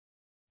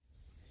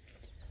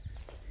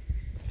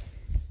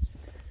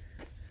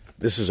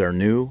This is our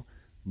new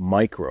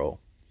Micro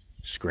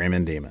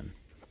Screamin Demon.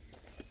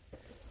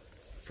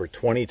 For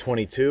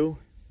 2022,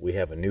 we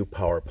have a new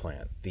power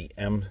plant, the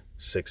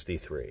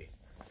M63.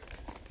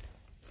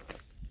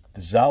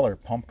 The Zoller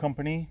Pump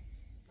Company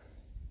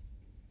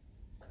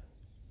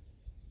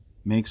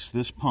makes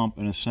this pump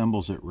and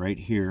assembles it right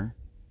here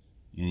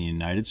in the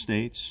United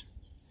States.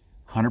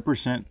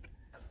 100%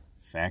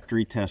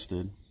 factory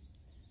tested,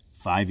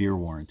 5-year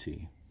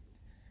warranty.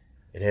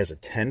 It has a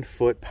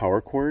 10-foot power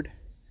cord.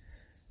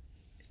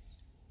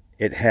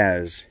 It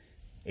has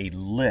a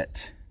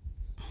lit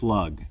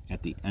plug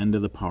at the end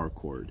of the power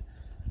cord.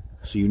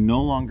 So you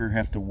no longer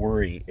have to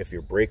worry if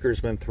your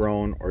breaker's been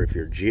thrown or if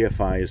your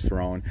GFI is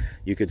thrown.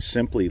 You could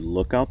simply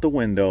look out the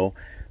window,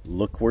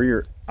 look where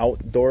your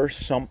outdoor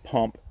sump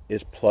pump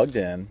is plugged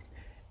in,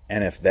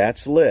 and if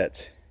that's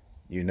lit,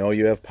 you know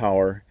you have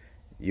power,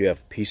 you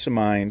have peace of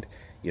mind,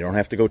 you don't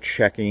have to go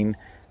checking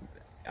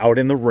out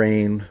in the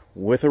rain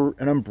with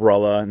an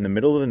umbrella in the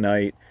middle of the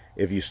night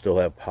if you still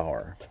have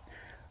power.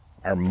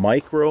 Our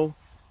Micro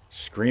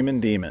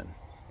Screamin Demon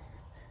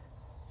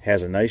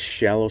has a nice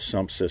shallow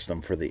sump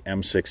system for the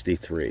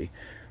M63.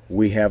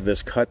 We have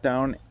this cut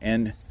down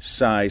and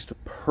sized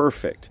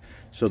perfect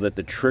so that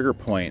the trigger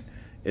point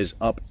is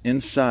up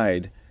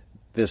inside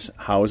this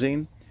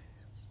housing.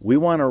 We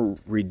want to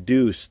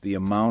reduce the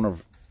amount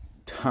of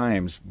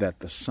times that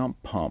the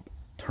sump pump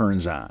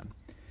turns on.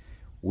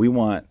 We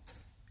want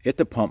it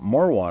to pump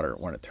more water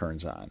when it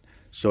turns on.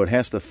 So it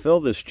has to fill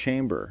this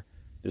chamber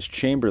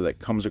that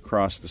comes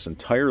across this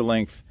entire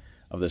length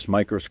of this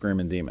Micro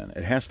Screamin Demon.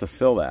 It has to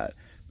fill that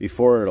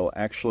before it'll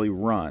actually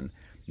run.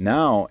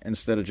 Now,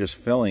 instead of just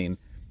filling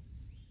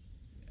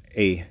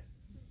a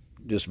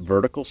just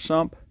vertical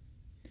sump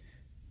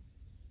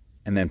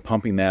and then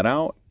pumping that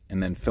out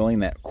and then filling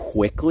that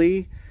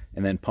quickly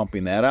and then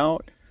pumping that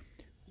out,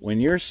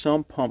 when your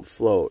sump pump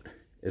float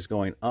is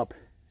going up,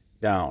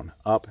 down,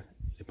 up,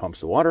 it pumps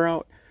the water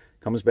out,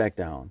 comes back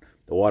down.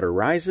 The water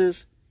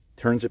rises,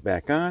 turns it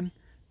back on,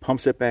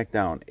 pumps it back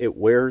down. It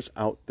wears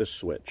out the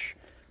switch.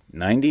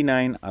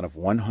 99 out of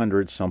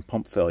 100 sump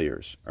pump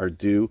failures are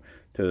due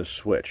to the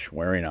switch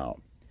wearing out.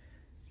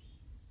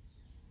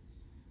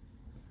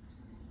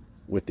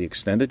 With the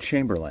extended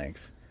chamber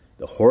length,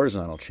 the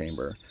horizontal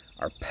chamber,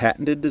 our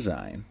patented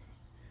design,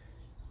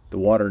 the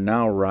water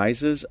now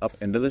rises up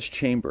into this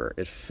chamber.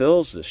 It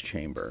fills this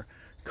chamber,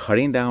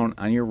 cutting down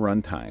on your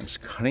run times,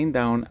 cutting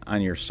down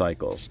on your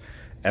cycles.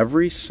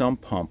 Every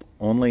sump pump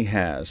only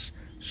has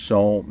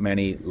so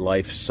many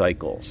life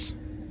cycles.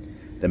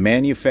 The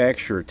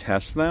manufacturer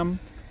tests them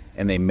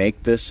and they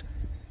make this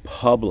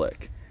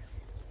public.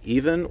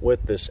 Even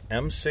with this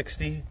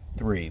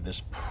M63,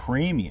 this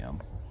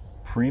premium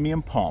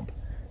pump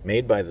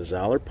made by the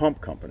Zoller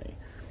Pump Company,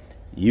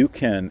 you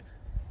can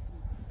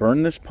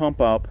burn this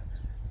pump up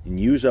and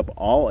use up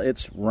all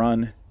its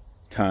run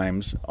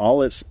times,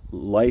 all its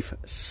life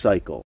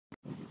cycle.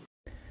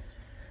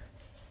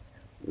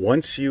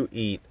 Once you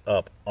eat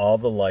up all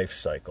the life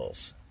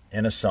cycles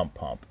in a sump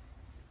pump,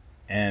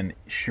 and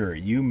sure,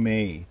 you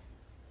may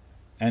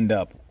end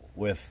up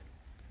with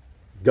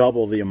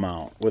double the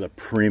amount with a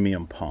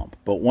premium pump,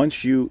 but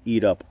once you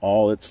eat up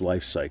all its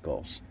life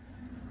cycles,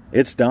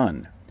 it's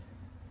done.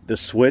 The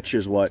switch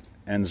is what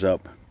ends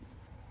up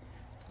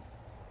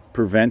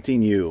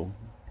preventing you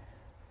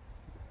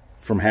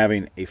from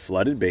having a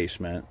flooded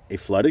basement, a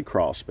flooded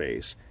crawl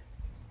space,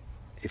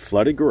 a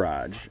flooded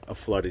garage, a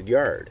flooded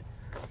yard.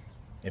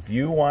 If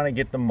you want to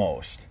get the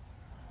most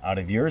out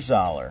of your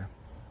Zoller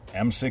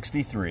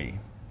M63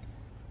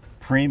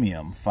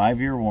 premium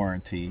 5-year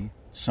warranty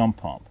sump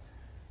pump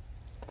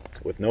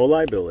with no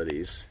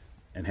liabilities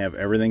and have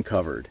everything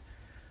covered,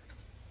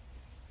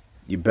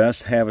 you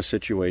best have a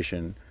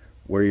situation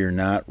where you're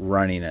not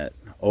running it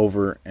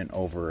over and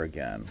over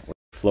again. Where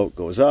the float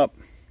goes up,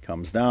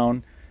 comes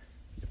down,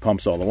 it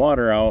pumps all the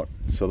water out,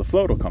 so the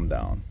float will come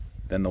down.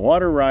 Then the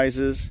water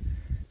rises.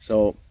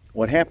 So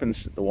what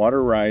happens, the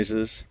water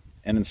rises,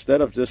 and instead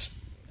of just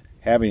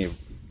having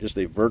just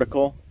a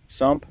vertical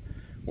sump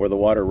where the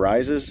water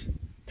rises,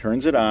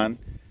 turns it on,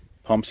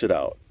 pumps it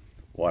out.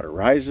 Water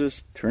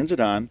rises, turns it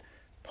on,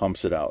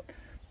 pumps it out.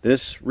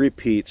 This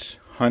repeats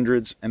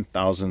hundreds and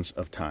thousands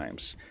of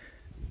times.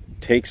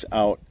 Takes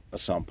out a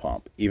sump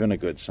pump, even a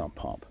good sump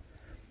pump.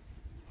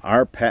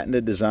 Our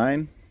patented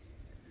design,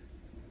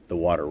 the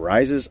water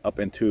rises up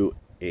into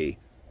a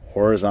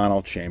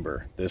horizontal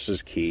chamber. This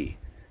is key.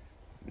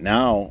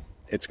 Now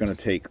it's going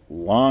to take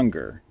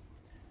longer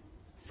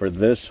for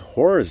this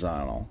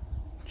horizontal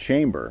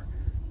chamber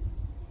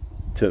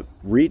to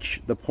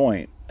reach the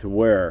point to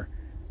where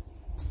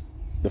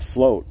the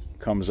float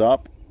comes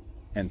up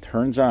and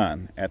turns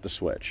on at the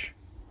switch.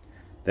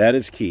 That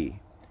is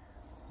key.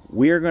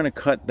 We are going to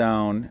cut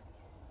down,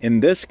 in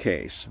this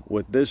case,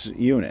 with this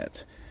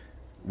unit,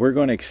 we're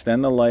going to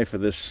extend the life of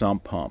this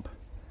sump pump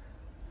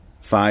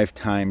 5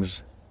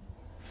 times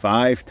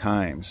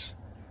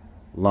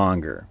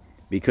longer,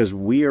 because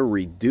we are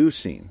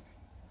reducing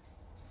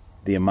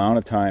the amount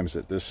of times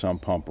that this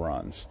sump pump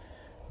runs.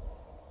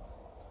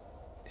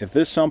 if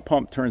this sump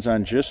pump turns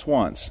on just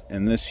once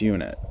in this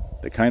unit,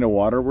 the kind of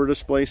water we're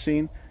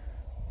displacing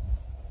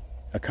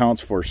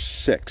accounts for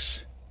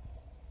 6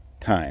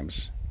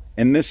 times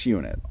in this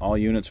unit. All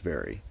units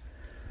vary,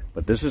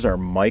 but this is our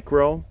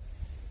Micro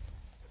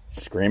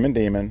Screamin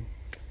Demon.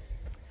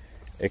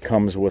 It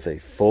comes with a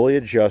fully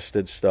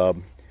adjusted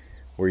stub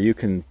where you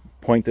can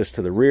point this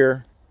to the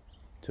rear,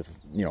 to,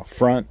 you know,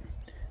 front,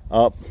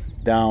 up,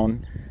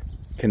 down,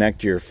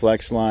 connect your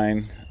flex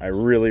line. I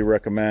really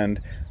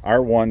recommend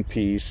our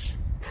one-piece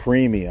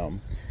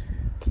premium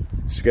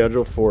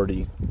Schedule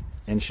 40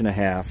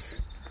 1.5 inch.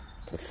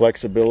 The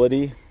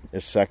flexibility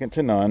is second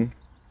to none.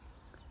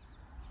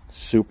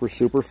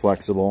 Super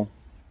flexible.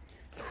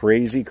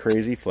 Crazy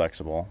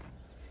flexible.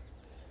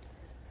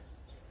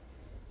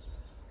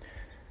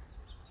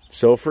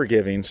 So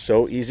forgiving,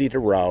 so easy to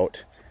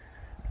route.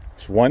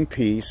 It's one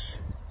piece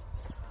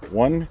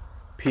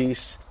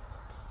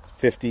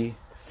 50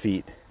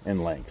 feet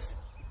in length.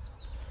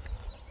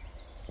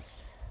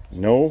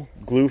 No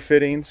glue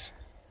fittings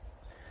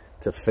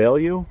to fail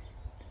you.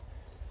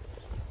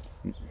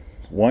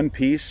 One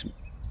piece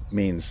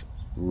means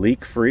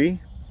leak free,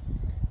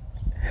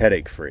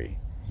 headache free,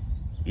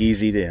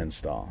 easy to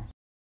install.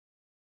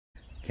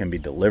 Can be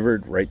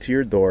delivered right to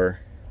your door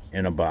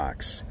in a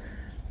box.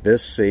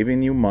 This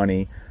saving you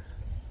money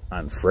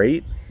on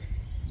freight.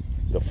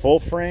 The full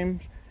frame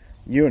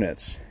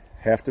units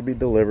have to be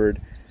delivered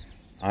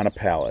on a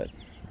pallet.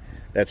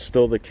 That's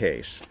still the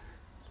case.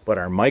 But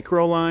our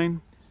micro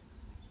line,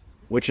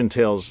 which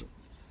entails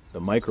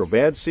the micro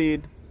bad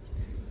seed,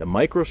 the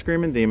Micro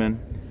Screamin Demon,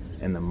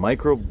 and the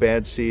micro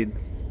bad seed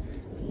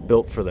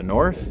built for the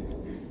north,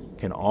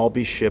 can all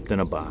be shipped in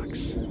a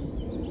box.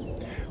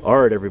 All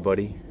right,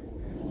 everybody.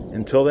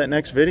 Until that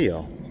next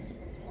video.